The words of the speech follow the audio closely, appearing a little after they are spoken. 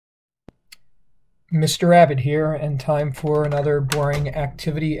Mr. Rabbit here, and time for another boring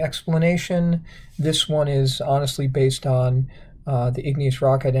activity explanation. This one is honestly based on the Igneous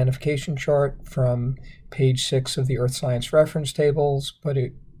Rock Identification Chart from page 6 of the Earth Science Reference Tables, but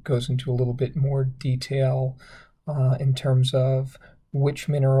it goes into a little bit more detail in terms of which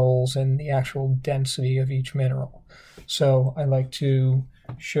minerals and the actual density of each mineral. So I like to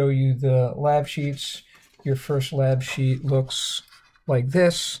show you the lab sheets. Your first lab sheet looks like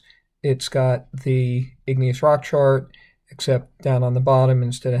this. It's got the igneous rock chart, except down on the bottom,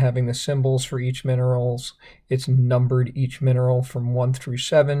 instead of having the symbols for each minerals, it's numbered each mineral from 1 through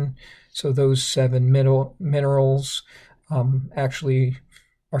 7. So those 7 minerals actually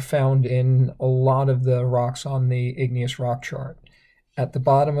are found in a lot of the rocks on the igneous rock chart. At the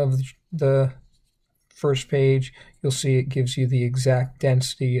bottom of the first page, you'll see it gives you the exact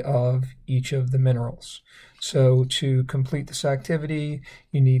density of each of the minerals. So to complete this activity,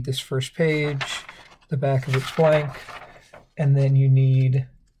 you need this first page, the back of it's blank, and then you need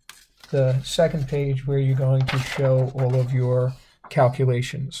the second page where you're going to show all of your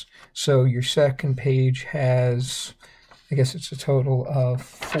calculations. So your second page has, I guess it's a total of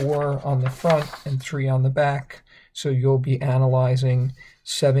 4 on the front and 3 on the back. So you'll be analyzing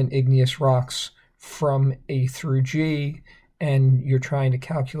 7 igneous rocks from A through G, and you're trying to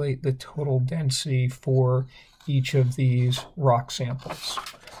calculate the total density for each of these rock samples.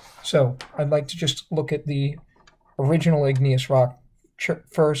 So I'd like to just look at the original igneous rock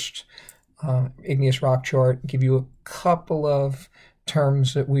first, igneous rock chart, give you a couple of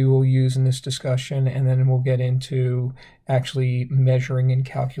terms that we will use in this discussion, and then we'll get into actually measuring and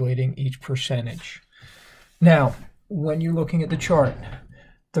calculating each percentage. Now, when you're looking at the chart,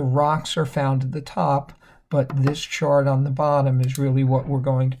 the rocks are found at the top, but this chart on the bottom is really what we're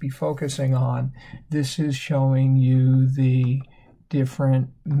going to be focusing on. This is showing you the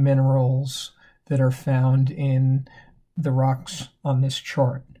different minerals that are found in the rocks on this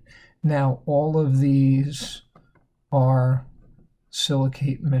chart. Now, all of these are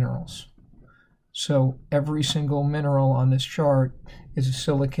silicate minerals. So every single mineral on this chart is a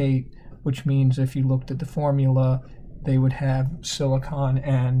silicate, which means if you looked at the formula, they would have silicon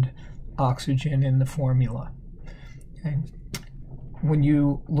and oxygen in the formula. Okay. When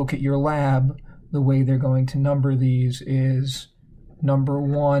you look at your lab, the way they're going to number these is number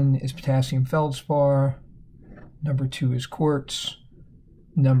 1 is potassium feldspar, number 2 is quartz,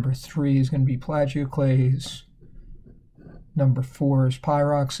 number 3 is going to be plagioclase, number 4 is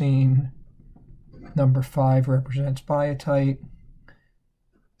pyroxene, number 5 represents biotite,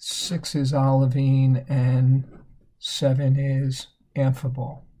 6 is olivine, and 7 is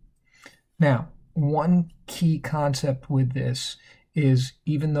amphibole. Now, one key concept with this is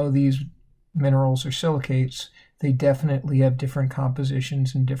even though these minerals are silicates, they definitely have different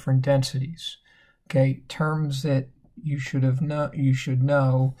compositions and different densities. Okay, terms that you should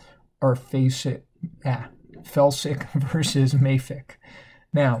know are felsic versus mafic.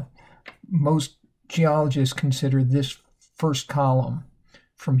 Now, most geologists consider this first column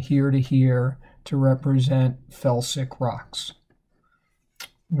from here to here to represent felsic rocks.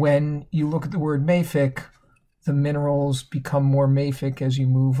 When you look at the word mafic, the minerals become more mafic as you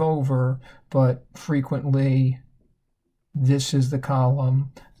move over, but frequently this is the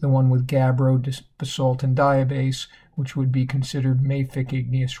column, the one with gabbro, basalt, and diabase, which would be considered mafic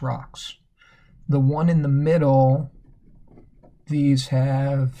igneous rocks. The one in the middle, these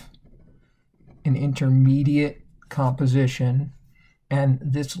have an intermediate composition, and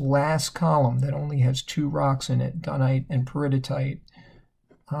this last column that only has 2 rocks in it, dunite and peridotite,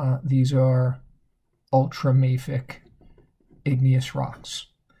 these are ultramafic igneous rocks.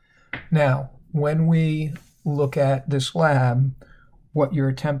 Now, when we look at this lab, what you're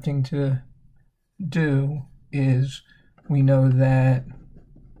attempting to do is, we know that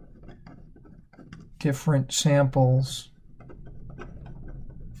different samples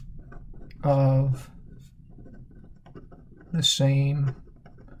of the same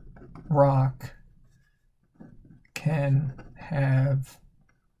rock can have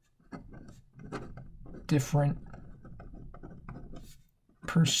different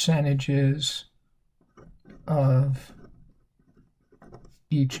percentages of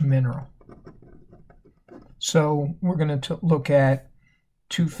each mineral. So we're going to look at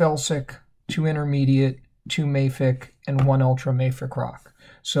 2 felsic, 2 intermediate, 2 mafic, and 1 ultramafic rock.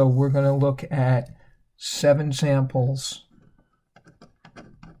 So we're going to look at 7 samples,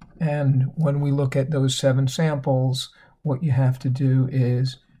 and when we look at those 7 samples, what you have to do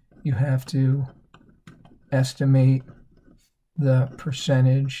is you have to estimate the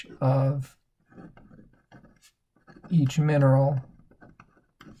percentage of each mineral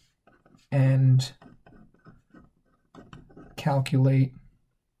and calculate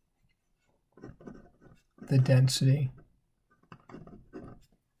the density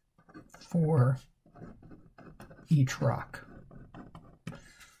for each rock.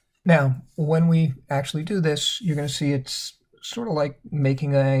 Now, when we actually do this, you're going to see it's sort of like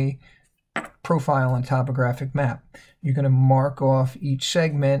making a profile on topographic map. You're going to mark off each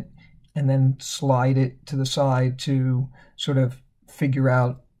segment and then slide it to the side to sort of figure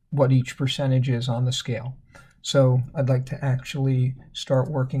out what each percentage is on the scale. So I'd like to actually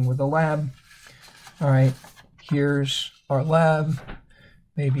start working with the lab. All right, here's our lab.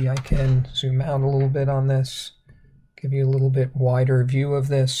 Maybe I can zoom out a little bit on this, give you a little bit wider view of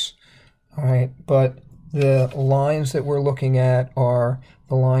this. All right, but the lines that we're looking at are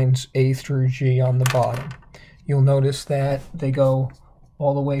the lines A through G on the bottom. You'll notice that they go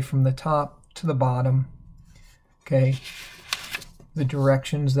all the way from the top to the bottom. Okay, the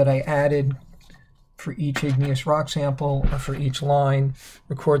directions that I added for each igneous rock sample or for each line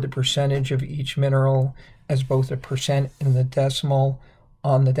record the percentage of each mineral as both a percent and the decimal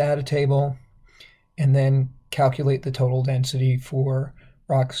on the data table, and then calculate the total density for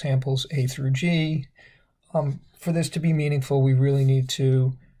rock samples A through G. For this to be meaningful, we really need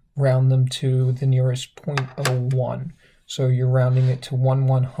to round them to the nearest 0.01. So you're rounding it to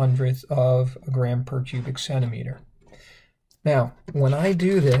 1/100th of a gram per cubic centimeter. Now, when I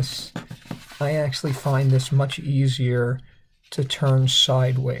do this, I actually find this much easier to turn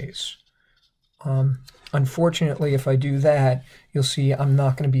sideways. Unfortunately, if I do that, you'll see I'm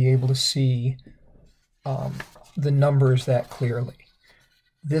not going to be able to see the numbers that clearly.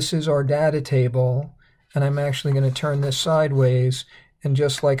 This is our data table, and I'm actually going to turn this sideways, and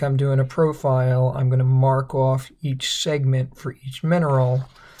just like I'm doing a profile, I'm going to mark off each segment for each mineral,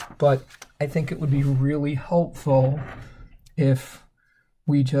 but I think it would be really helpful if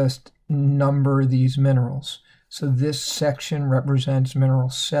we just number these minerals. So this section represents mineral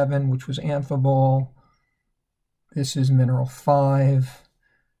 7, which was amphibole. This is mineral 5.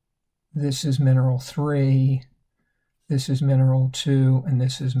 This is mineral 3. This is mineral 2, and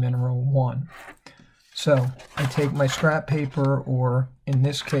this is mineral 1. So I take my scrap paper, or in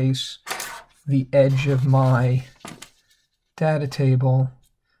this case, the edge of my data table,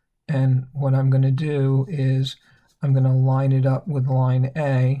 and what I'm going to do is I'm going to line it up with line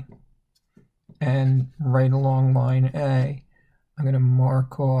A, and right along line A, I'm going to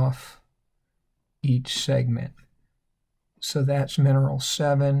mark off each segment. So that's mineral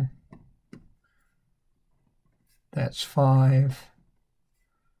 7, that's 5,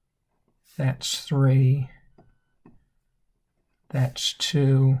 that's 3, that's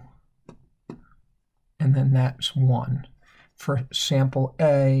 2, and then that's 1. For sample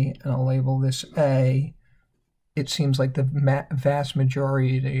A, and I'll label this A, it seems like the vast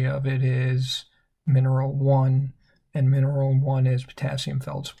majority of it is mineral 1, and mineral 1 is potassium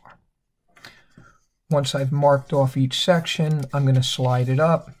feldspar. Once I've marked off each section, I'm going to slide it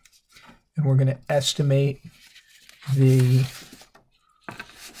up, and we're going to estimate the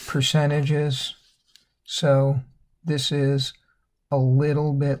percentages. So this is a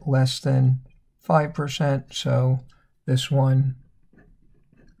little bit less than 5%, so this one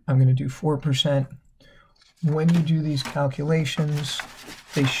I'm going to do 4%. When you do these calculations,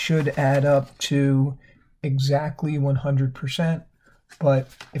 they should add up to exactly 100%, but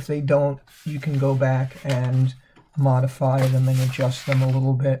if they don't, you can go back and modify them and adjust them a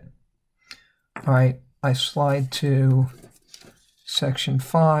little bit. All right, I slide to section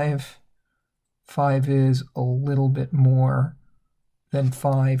 5. 5 is a little bit more than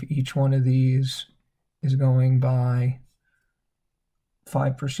 5. Each one of these is going by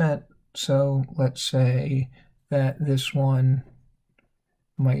 5%. So let's say that this one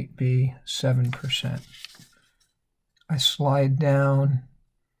might be 7%. I slide down.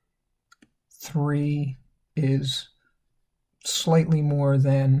 3 is slightly more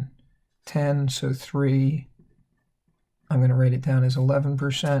than 10, so 3, I'm going to write it down as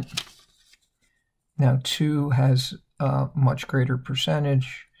 11%. Now 2 has a much greater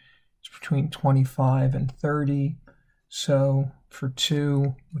percentage. It's between 25 and 30. So for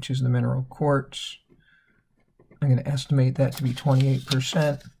 2, which is the mineral quartz, I'm going to estimate that to be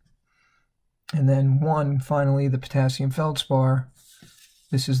 28%. And then 1, finally, the potassium feldspar.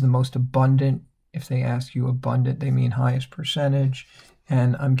 This is the most abundant. If they ask you abundant, they mean highest percentage.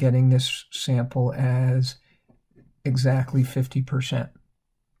 And I'm getting this sample as exactly 50%.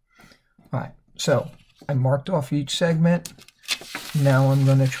 All right, so I marked off each segment. Now I'm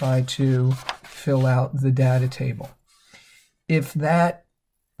going to try to fill out the data table. If that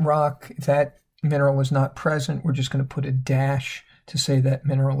rock, if that mineral is not present, we're just going to put a dash to say that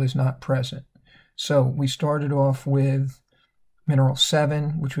mineral is not present. So we started off with mineral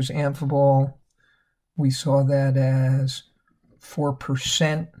 7, which was amphibole. We saw that as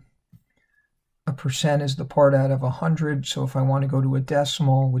 4%. A percent is the part out of 100, so if I want to go to a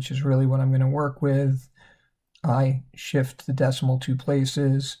decimal, which is really what I'm going to work with, I shift the decimal 2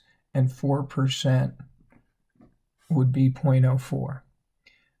 places, and 4% would be 0.04.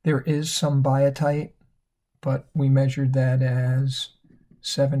 There is some biotite, but we measured that as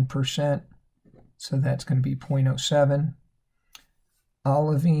 7%, so that's going to be 0.07.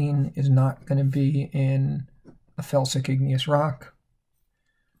 Olivine is not going to be in a felsic igneous rock.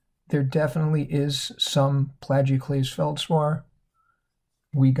 There definitely is some plagioclase feldspar.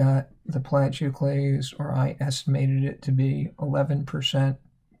 We got the plagioclase, or I estimated it to be 11%,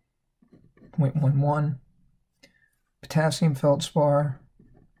 0.11. Potassium feldspar,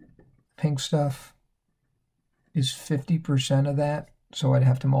 pink stuff, is 50% of that, so I'd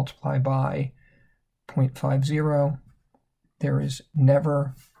have to multiply by 0.50. There is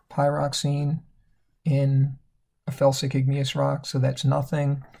never pyroxene in a felsic igneous rock, so that's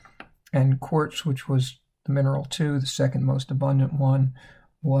nothing. And quartz, which was the mineral 2, the second most abundant one,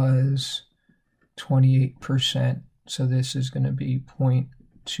 was 28%, so this is going to be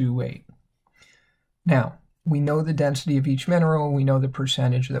 0.28. Now, we know the density of each mineral, we know the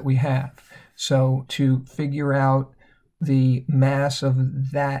percentage that we have. So to figure out the mass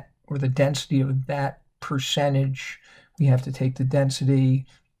of that, or the density of that percentage, we have to take the density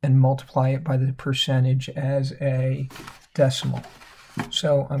and multiply it by the percentage as a decimal.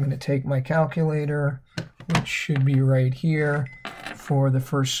 So I'm going to take my calculator, which should be right here, for the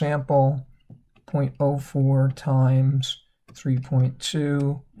first sample, 0.04 times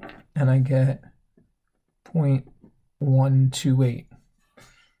 3.2, and I get 0.128.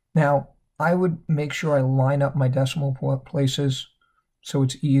 Now, I would make sure I line up my decimal places so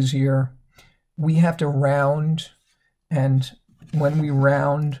it's easier. We have to round, and when we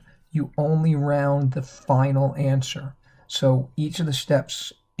round, you only round the final answer. So each of the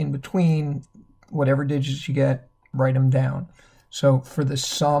steps in between, whatever digits you get, write them down. So for the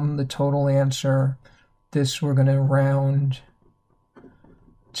sum, the total answer, this we're going to round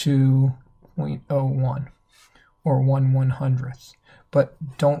to 0.01 or 1/100th. But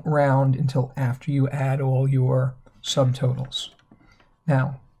don't round until after you add all your subtotals.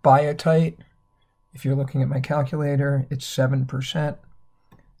 Now, biotite, if you're looking at my calculator, it's 7%.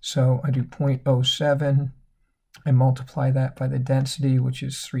 So I do 0.07. I multiply that by the density, which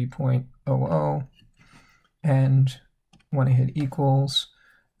is 3.00. And when I hit equals,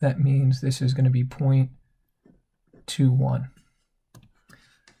 that means this is going to be 0.21.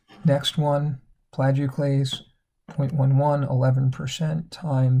 Next one, plagioclase, 0.11, 11%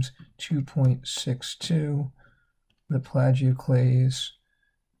 times 2.62. The plagioclase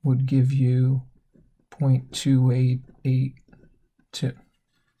would give you 0.2882.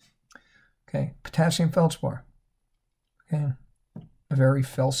 Okay, potassium feldspar. Okay, a very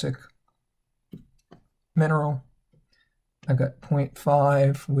felsic mineral. I've got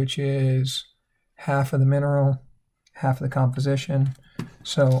 0.5, which is half of the mineral, half of the composition.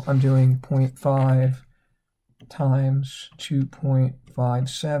 So I'm doing 0.5 times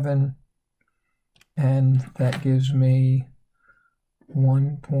 2.57, and that gives me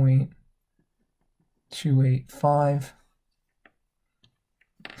 1.285.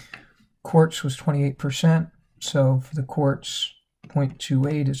 Quartz was 28%, so for the quartz,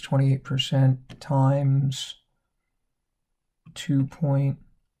 0.28 is 28% times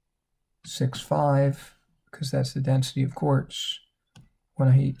 2.65, because that's the density of quartz. When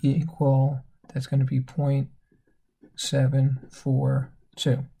I hit equal, that's going to be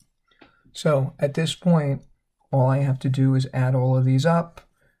 0.742. So at this point, all I have to do is add all of these up,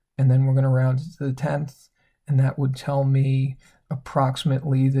 and then we're going to round it to the 10th, and that would tell me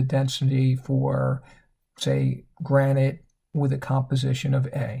approximately the density for, say, granite with a composition of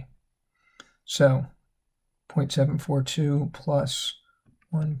A. So 0.742 plus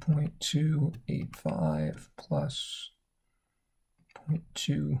 1.285 plus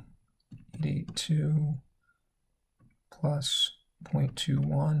 0.2882 plus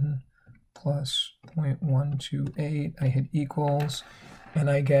 0.21 plus 0.128. I hit equals, and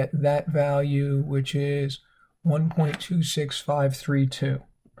I get that value, which is 1.26532.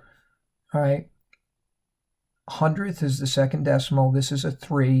 All right. 100th is the second decimal. This is a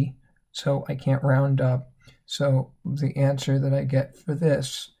 3, so I can't round up. So the answer that I get for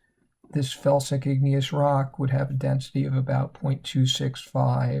this felsic igneous rock would have a density of about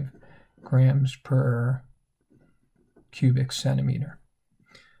 0.265 grams per cubic centimeter.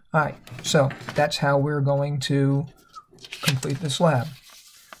 All right, so that's how we're going to complete this lab.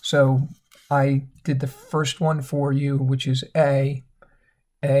 So I did the first one for you, which is A.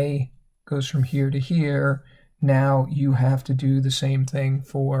 A goes from here to here. Now you have to do the same thing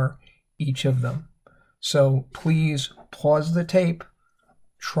for each of them. So please pause the tape,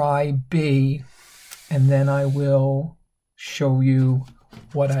 try B, and then I will show you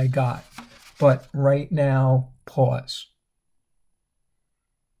what I got. But right now, pause.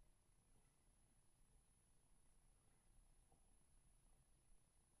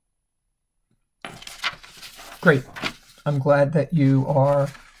 Great. I'm glad that you are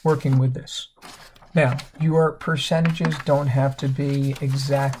working with this. Now, your percentages don't have to be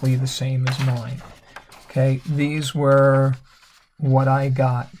exactly the same as mine. Okay, these were what I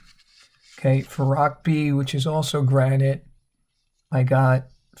got. Okay, for rock B, which is also granite, I got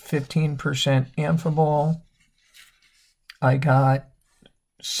 15% amphibole. I got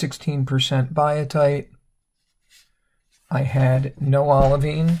 16% biotite. I had no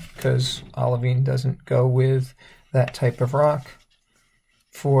olivine, because olivine doesn't go with that type of rock.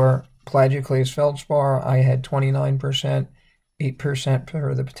 For plagioclase feldspar, I had 29%, 8%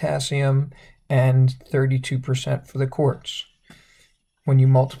 for the potassium, and 32% for the quartz. When you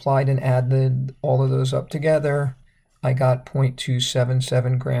multiplied and added all of those up together, I got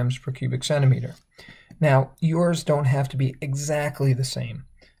 0.277 grams per cubic centimeter. Now, yours don't have to be exactly the same.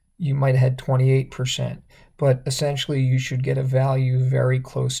 You might have had 28%, but essentially you should get a value very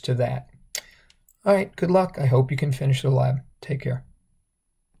close to that. All right, good luck. I hope you can finish the lab. Take care.